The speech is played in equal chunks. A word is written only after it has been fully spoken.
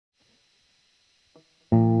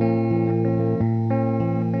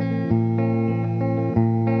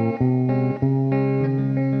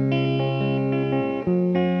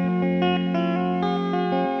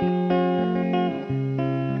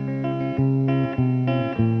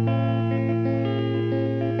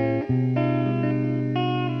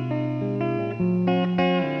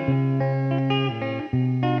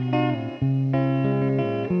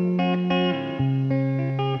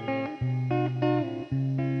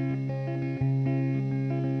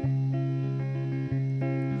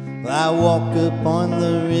I walk upon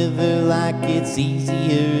the river like it's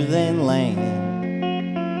easier than land.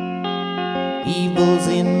 Evil's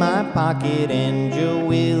in my pocket and your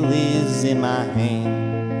will is in my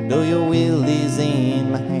hand. Oh, your will is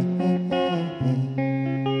in my hand.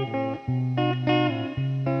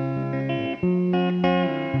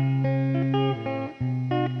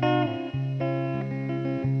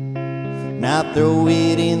 Now throw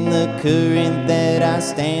it in the current that I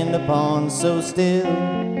stand upon so still.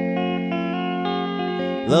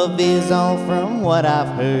 Love is all from what I've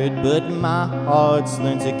heard, but my heart's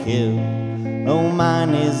learned to kill. Oh,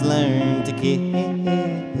 mine is learned to kill.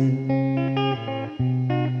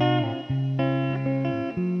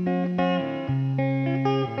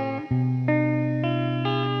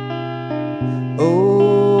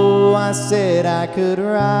 Oh, I said I could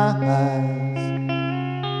rise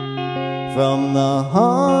from the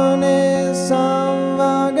harness of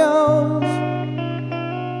our ghosts.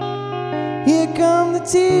 Here come the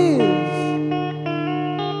tears,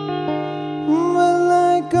 but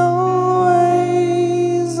like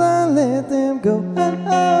always I let them go.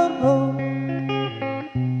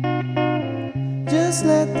 Just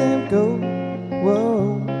let them go.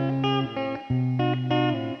 Whoa.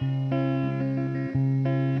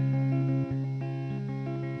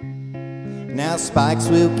 Now spikes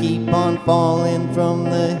will keep on falling from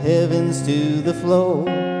the heavens to the floor.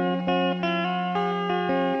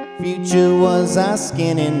 Future was our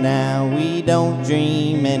skin and now we don't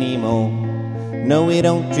dream anymore. No, we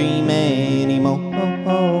don't dream anymore.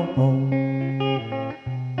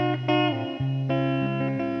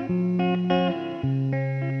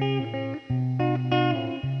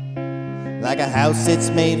 Like a house it's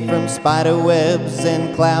made from spider webs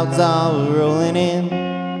and clouds are rolling in.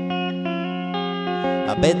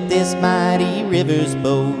 I bet this mighty river's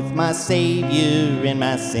both my savior and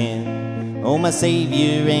my sin. Oh, my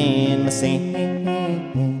savior and my sin.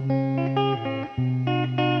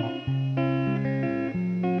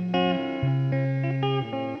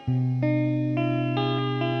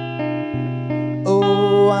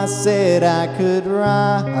 Oh, I said I could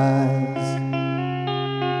rise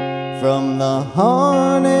from the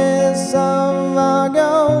harness of our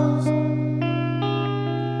ghosts.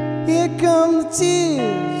 Here come the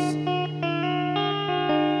tears,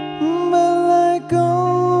 but like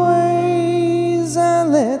always I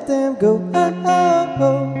let them go.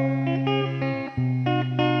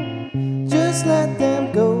 Just let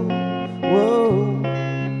them go. Whoa.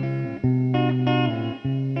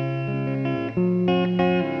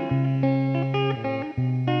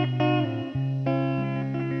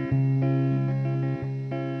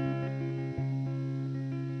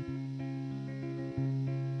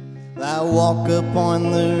 I walk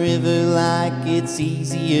upon the river like it's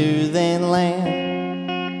easier than land.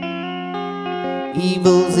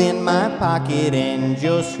 Evil's in my pocket and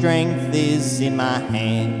your strength is in my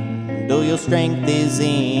hand. Oh, your strength is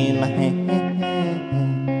in my hand.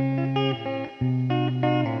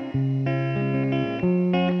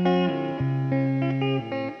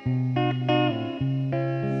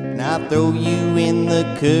 Now I throw you in the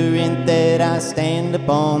current that I stand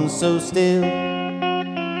upon so still.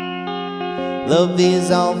 Love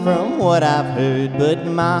is all from what I've heard, but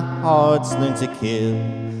my heart's learned to kill.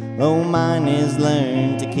 Oh, mine is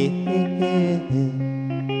learned to kill.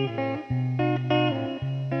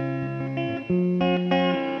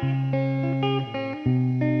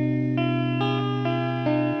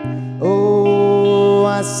 Oh,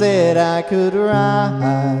 I said I could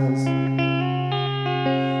rise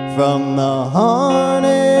from the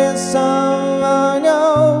harness of our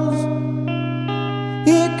ghosts.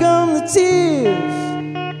 Here come the tears,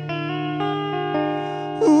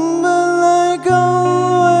 but like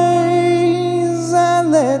always I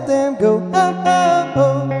let them go.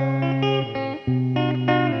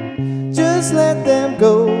 Just let